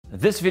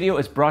This video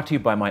is brought to you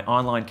by my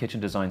online kitchen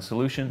design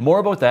solution. More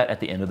about that at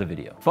the end of the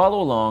video. Follow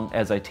along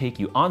as I take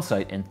you on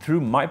site and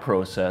through my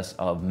process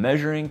of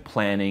measuring,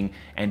 planning,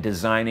 and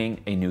designing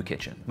a new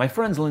kitchen. My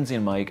friends Lindsay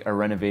and Mike are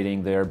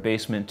renovating their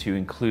basement to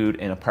include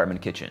an apartment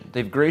kitchen.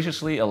 They've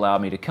graciously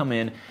allowed me to come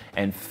in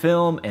and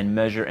film and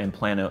measure and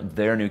plan out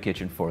their new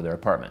kitchen for their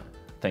apartment.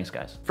 Thanks,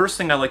 guys. First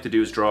thing I like to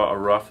do is draw a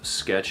rough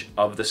sketch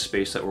of the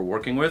space that we're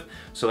working with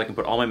so that I can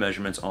put all my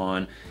measurements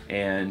on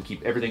and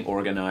keep everything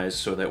organized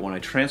so that when I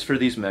transfer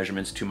these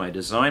measurements to my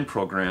design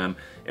program,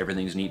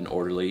 everything's neat and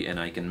orderly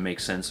and I can make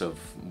sense of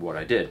what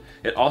I did.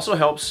 It also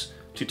helps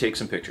to take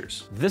some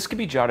pictures. This could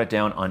be jotted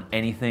down on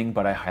anything,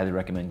 but I highly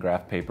recommend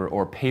graph paper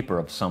or paper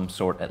of some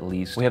sort at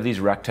least. We have these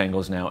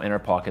rectangles now in our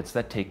pockets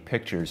that take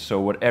pictures, so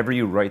whatever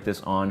you write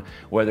this on,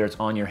 whether it's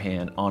on your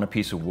hand, on a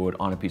piece of wood,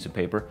 on a piece of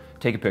paper,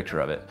 take a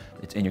picture of it.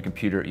 It's in your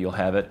computer, you'll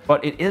have it.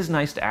 But it is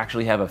nice to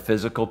actually have a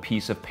physical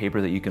piece of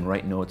paper that you can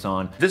write notes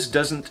on. This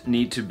doesn't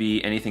need to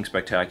be anything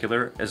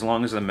spectacular, as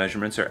long as the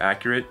measurements are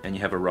accurate and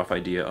you have a rough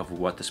idea of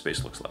what the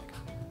space looks like.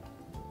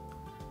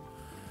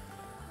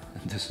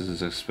 This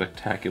is as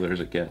spectacular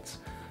as it gets.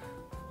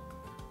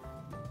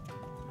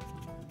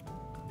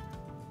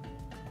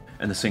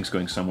 And the sink's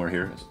going somewhere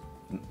here.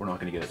 We're not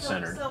going to get it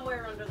centered.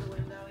 Somewhere under the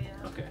window, yeah.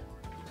 Okay.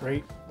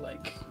 Right,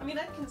 like. I mean,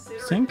 I'd consider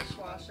sink? a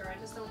dishwasher. I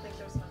just don't think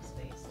there's enough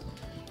space.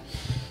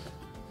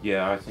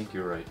 Yeah, I think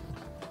you're right.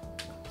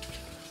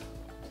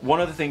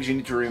 One of the things you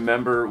need to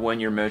remember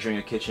when you're measuring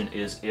a kitchen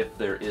is if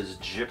there is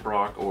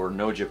gyprock or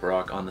no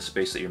gyprock on the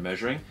space that you're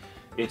measuring.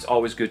 It's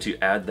always good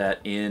to add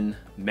that in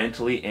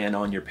mentally and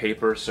on your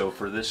paper. So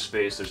for this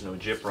space, there's no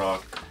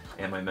gyprock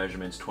and my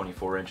measurement's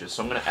 24 inches.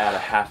 So I'm gonna add a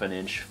 ½ an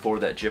inch for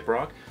that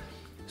gyprock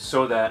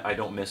so that I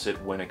don't miss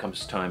it when it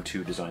comes time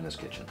to design this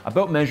kitchen.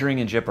 About measuring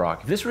in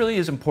gyprock, this really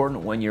is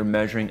important when you're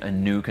measuring a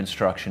new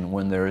construction,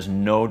 when there is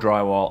no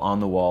drywall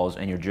on the walls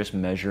and you're just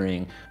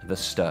measuring the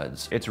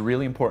studs. It's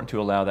really important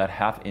to allow that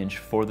 ½ inch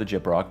for the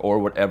gyprock or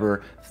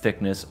whatever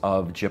thickness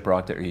of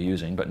gyprock that you're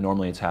using, but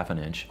normally it's ½ an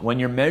inch. When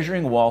you're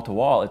measuring wall to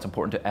wall, it's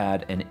important to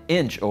add an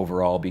inch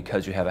overall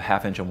because you have a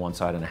 ½ inch on one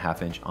side and a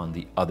 ½ inch on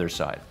the other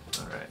side.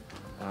 All right,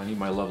 I need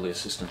my lovely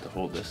assistant to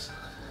hold this.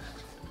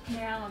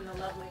 Now I'm the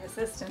lovely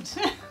assistant.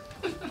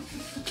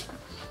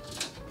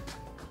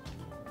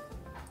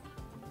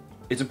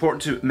 It's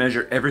important to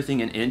measure everything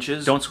in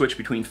inches. Don't switch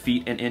between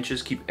feet and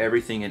inches. Keep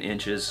everything in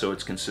inches so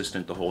it's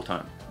consistent the whole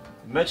time.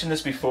 I mentioned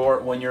this before,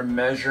 when you're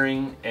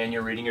measuring and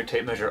you're reading your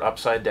tape measure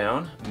upside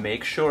down,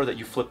 make sure that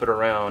you flip it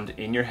around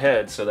in your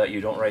head so that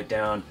you don't write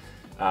down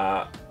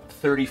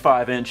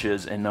 35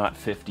 inches and not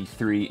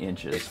 53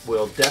 inches. It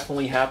will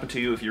definitely happen to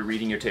you if you're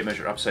reading your tape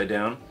measure upside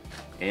down,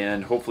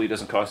 and hopefully it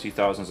doesn't cost you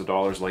thousands of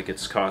dollars like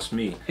it's cost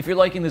me. If you're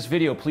liking this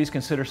video, please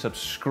consider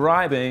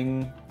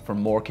subscribing for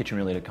more kitchen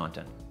related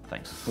content.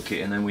 Thanks.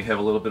 Okay, and then we have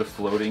a little bit of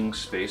floating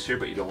space here,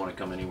 but you don't want to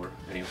come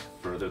any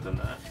further than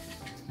that.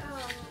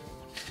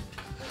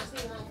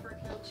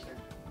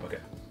 Okay.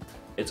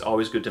 It's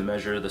always good to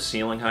measure the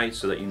ceiling height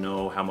so that you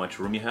know how much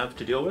room you have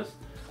to deal with,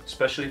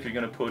 especially if you're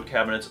going to put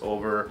cabinets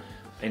over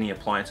any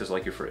appliances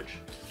like your fridge.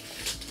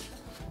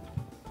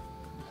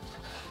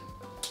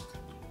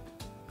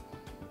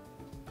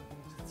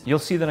 You'll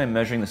see that I'm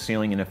measuring the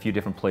ceiling in a few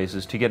different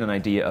places to get an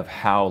idea of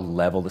how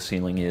level the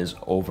ceiling is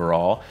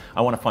overall. I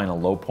want to find a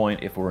low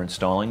point if we're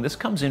installing. This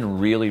comes in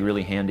really,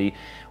 really handy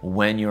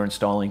when you're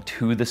installing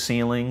to the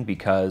ceiling,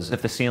 because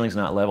if the ceiling's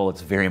not level,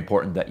 it's very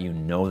important that you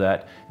know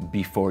that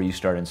before you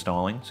start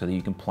installing so that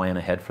you can plan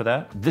ahead for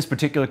that. This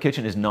particular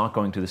kitchen is not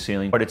going to the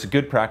ceiling, but it's a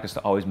good practice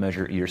to always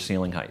measure your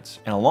ceiling heights.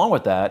 And along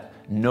with that,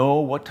 know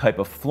what type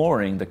of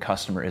flooring the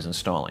customer is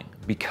installing,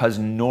 because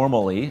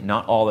normally,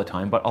 not all the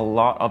time, but a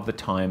lot of the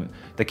time,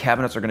 the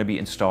cabinets are going to be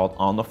installed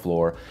on the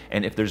floor,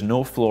 and if there's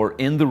no floor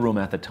in the room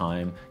at the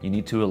time, you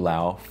need to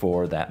allow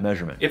for that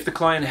measurement. If the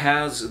client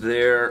has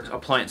their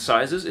appliance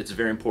sizes, it's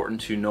very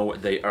important to know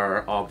what they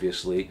are,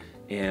 obviously,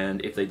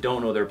 and if they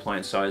don't know their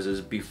appliance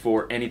sizes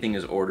before anything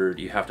is ordered,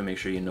 you have to make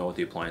sure you know what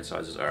the appliance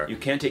sizes are. You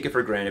can't take it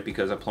for granted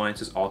because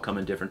appliances all come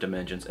in different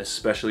dimensions,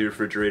 especially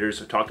refrigerators.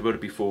 I've talked about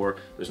it before.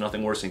 There's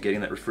nothing worse than getting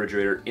that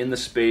refrigerator in the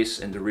space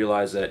and to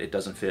realize that it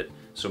doesn't fit.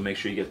 So make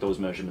sure you get those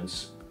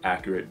measurements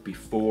accurate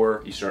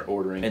before you start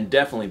ordering, and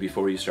definitely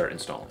before you start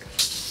installing.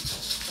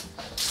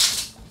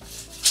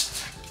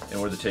 And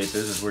where the tape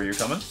is where you're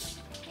coming?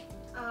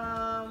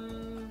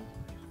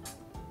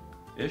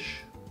 Ish?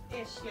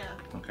 Ish, yeah.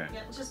 Okay.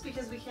 Yeah, just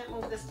because we can't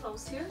move this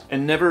post here.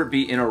 And never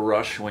be in a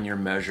rush when you're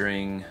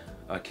measuring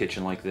a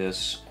kitchen like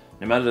this.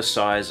 No matter the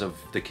size of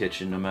the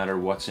kitchen, no matter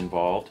what's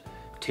involved,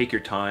 take your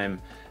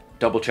time,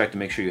 double check to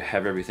make sure you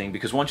have everything,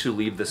 because once you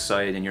leave the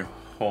site in your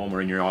home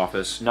or in your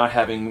office, not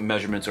having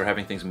measurements or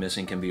having things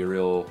missing can be a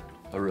real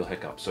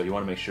hiccup. So you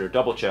want to make sure,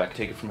 double check,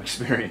 take it from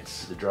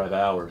experience. To drive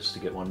hours to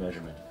get one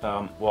measurement.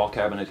 Wall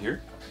cabinet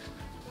here.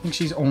 I think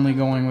she's only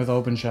going with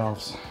open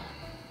shelves.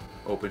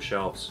 Open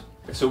shelves.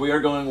 So we are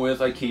going with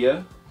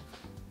IKEA.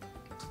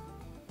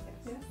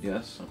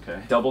 Yes,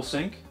 okay. Double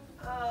sink?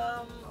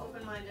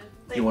 Open-minded.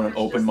 You want an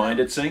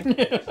open-minded sink?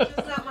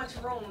 There's not much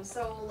room,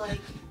 so like...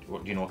 Do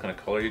you know what kind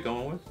of color you're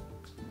going with?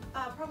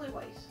 Probably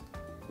white.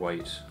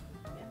 White.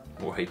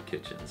 White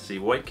kitchens. See,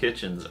 white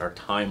kitchens are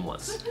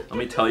timeless. Let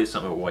me tell you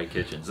something about white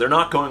kitchens. They're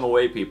not going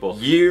away, people.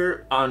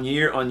 Year on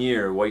year on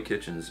year, white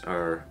kitchens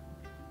are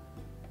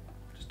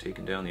just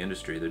taking down the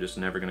industry. They're just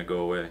never going to go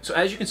away. So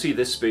as you can see,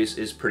 this space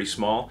is pretty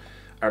small.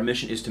 Our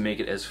mission is to make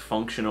it as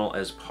functional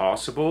as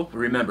possible.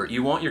 Remember,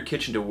 you want your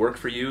kitchen to work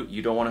for you.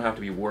 You don't want to have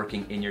to be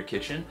working in your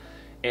kitchen.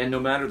 And no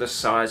matter the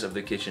size of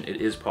the kitchen, it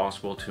is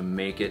possible to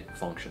make it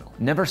functional.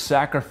 Never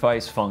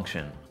sacrifice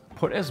function.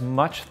 Put as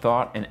much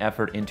thought and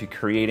effort into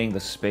creating the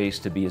space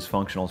to be as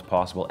functional as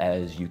possible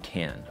as you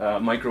can.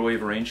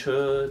 Microwave range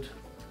hood.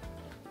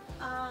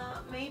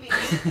 Maybe.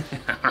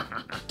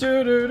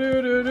 Do do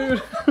do do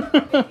do.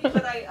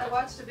 But I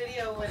watched a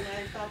video and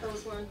I thought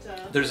those weren't.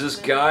 There's this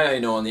guy I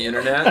know on the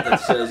internet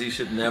that says you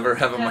should never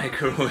have a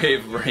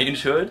microwave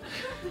range hood,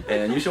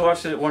 and you should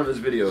watch one of his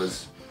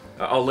videos.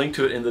 I'll link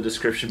to it in the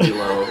description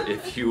below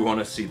if you want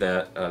to see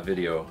that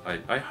video.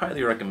 I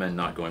highly recommend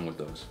not going with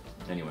those.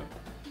 Anyway.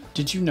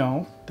 Did you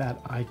know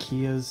that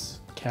IKEA's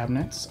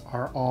cabinets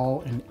are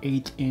all an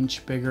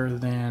 1/8" bigger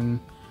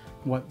than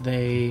what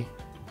they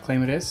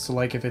claim it is? So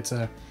like if it's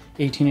a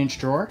 18-inch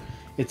drawer,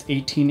 it's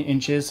 18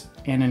 inches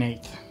and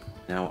 1/8.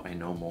 Now I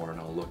know more and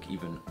I'll look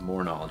even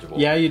more knowledgeable.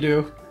 Yeah, you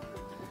do.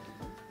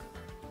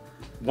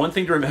 One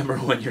thing to remember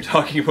when you're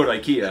talking about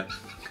IKEA.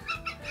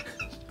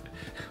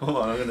 Hold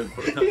on, I'm gonna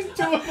put it up. He's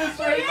doing this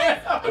right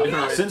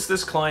now. Since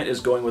this client is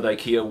going with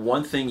IKEA,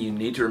 one thing you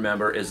need to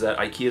remember is that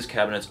IKEA's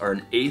cabinets are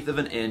 1/8 of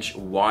an inch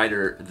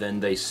wider than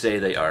they say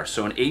they are.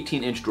 So an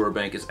 18-inch drawer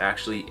bank is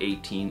actually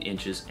 18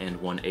 inches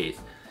and 1/8.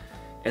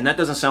 And that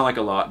doesn't sound like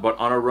a lot, but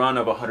on a run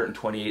of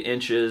 128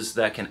 inches,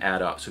 that can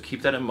add up. So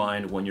keep that in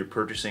mind when you're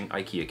purchasing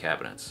IKEA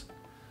cabinets.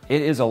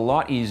 It is a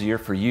lot easier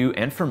for you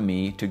and for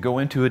me to go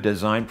into a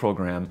design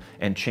program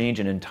and change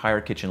an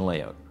entire kitchen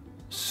layout.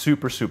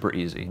 Super, super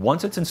easy.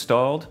 Once it's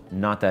installed,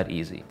 not that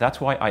easy. That's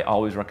why I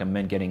always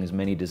recommend getting as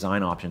many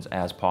design options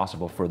as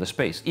possible for the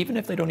space. Even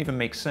if they don't even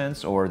make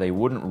sense or they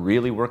wouldn't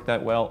really work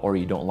that well or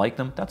you don't like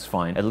them, that's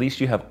fine. At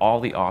least you have all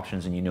the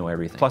options and you know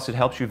everything. Plus it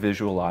helps you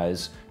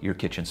visualize your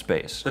kitchen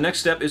space. The next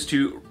step is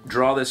to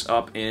draw this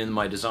up in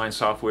my design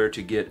software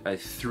to get a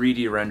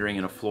 3D rendering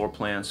and a floor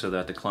plan so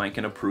that the client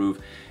can approve.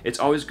 It's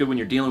always good when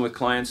you're dealing with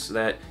clients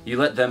that you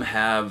let them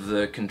have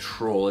the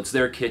control. It's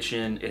their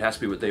kitchen, it has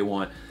to be what they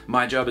want.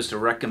 My job is to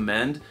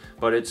recommend,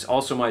 but it's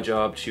also my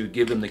job to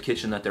give them the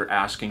kitchen that they're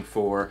asking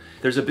for.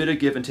 There's a bit of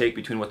give and take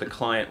between what the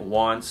client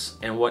wants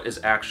and what is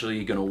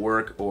actually going to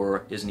work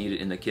or is needed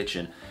in the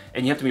kitchen.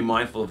 And you have to be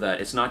mindful of that.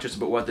 It's not just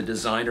about what the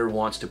designer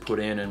wants to put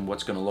in and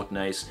what's going to look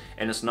nice,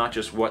 and it's not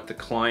just what the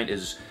client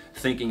is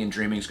thinking and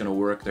dreaming is going to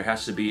work. There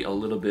has to be a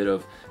little bit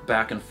of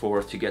back and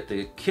forth to get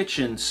the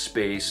kitchen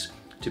space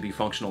to be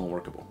functional and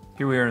workable.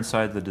 Here we are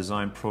inside the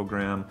design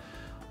program.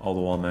 All the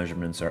wall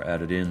measurements are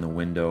added in, the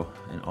window,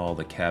 and all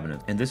the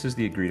cabinets. And this is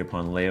the agreed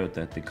upon layout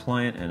that the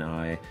client and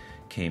I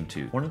came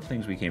to. One of the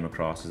things we came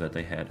across is that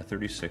they had a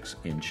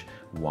 36-inch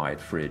wide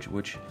fridge,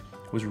 which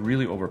was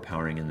really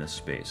overpowering in this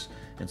space.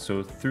 And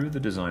so through the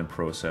design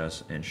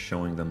process and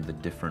showing them the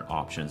different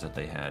options that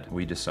they had,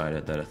 we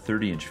decided that a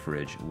 30-inch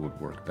fridge would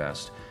work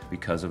best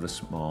because of the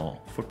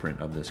small footprint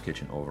of this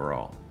kitchen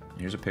overall.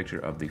 Here's a picture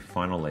of the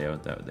final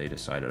layout that they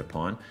decided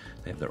upon.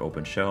 They have their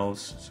open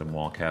shelves, some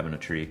wall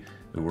cabinetry.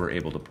 We were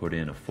able to put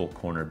in a full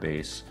corner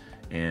base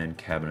and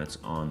cabinets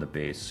on the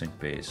base, sink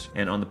base.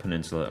 And on the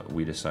peninsula,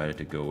 we decided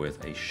to go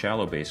with a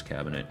shallow base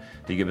cabinet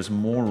to give us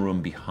more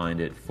room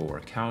behind it for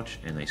a couch,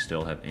 and they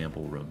still have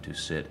ample room to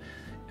sit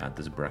at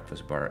this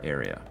breakfast bar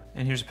area.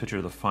 And here's a picture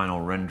of the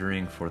final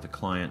rendering for the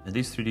client. And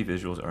these 3D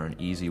visuals are an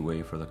easy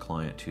way for the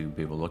client to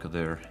be able to look at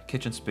their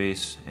kitchen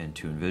space and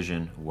to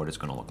envision what it's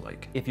gonna look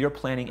like. If you're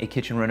planning a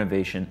kitchen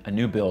renovation, a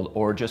new build,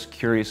 or just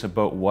curious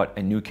about what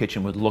a new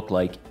kitchen would look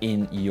like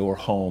in your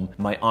home,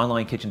 my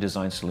online kitchen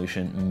design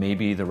solution may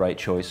be the right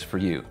choice for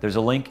you. There's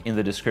a link in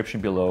the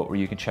description below where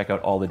you can check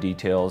out all the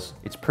details.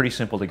 It's pretty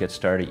simple to get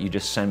started. You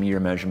just send me your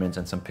measurements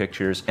and some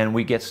pictures, and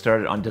we get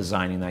started on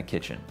designing that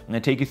kitchen. I'm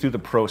gonna take you through the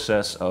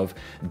process of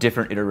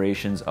different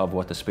iterations of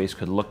what the space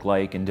could look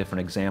like and different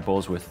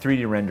examples with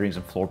 3D renderings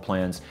and floor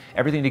plans,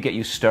 everything to get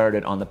you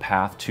started on the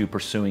path to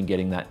pursuing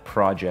getting that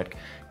project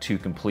to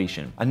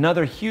completion.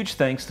 Another huge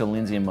thanks to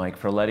Lindsay and Mike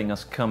for letting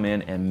us come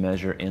in and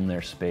measure in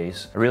their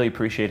space. I really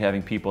appreciate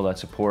having people that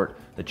support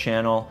the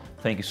channel.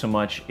 Thank you so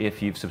much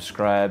if you've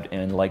subscribed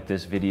and liked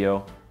this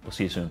video. We'll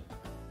see you soon.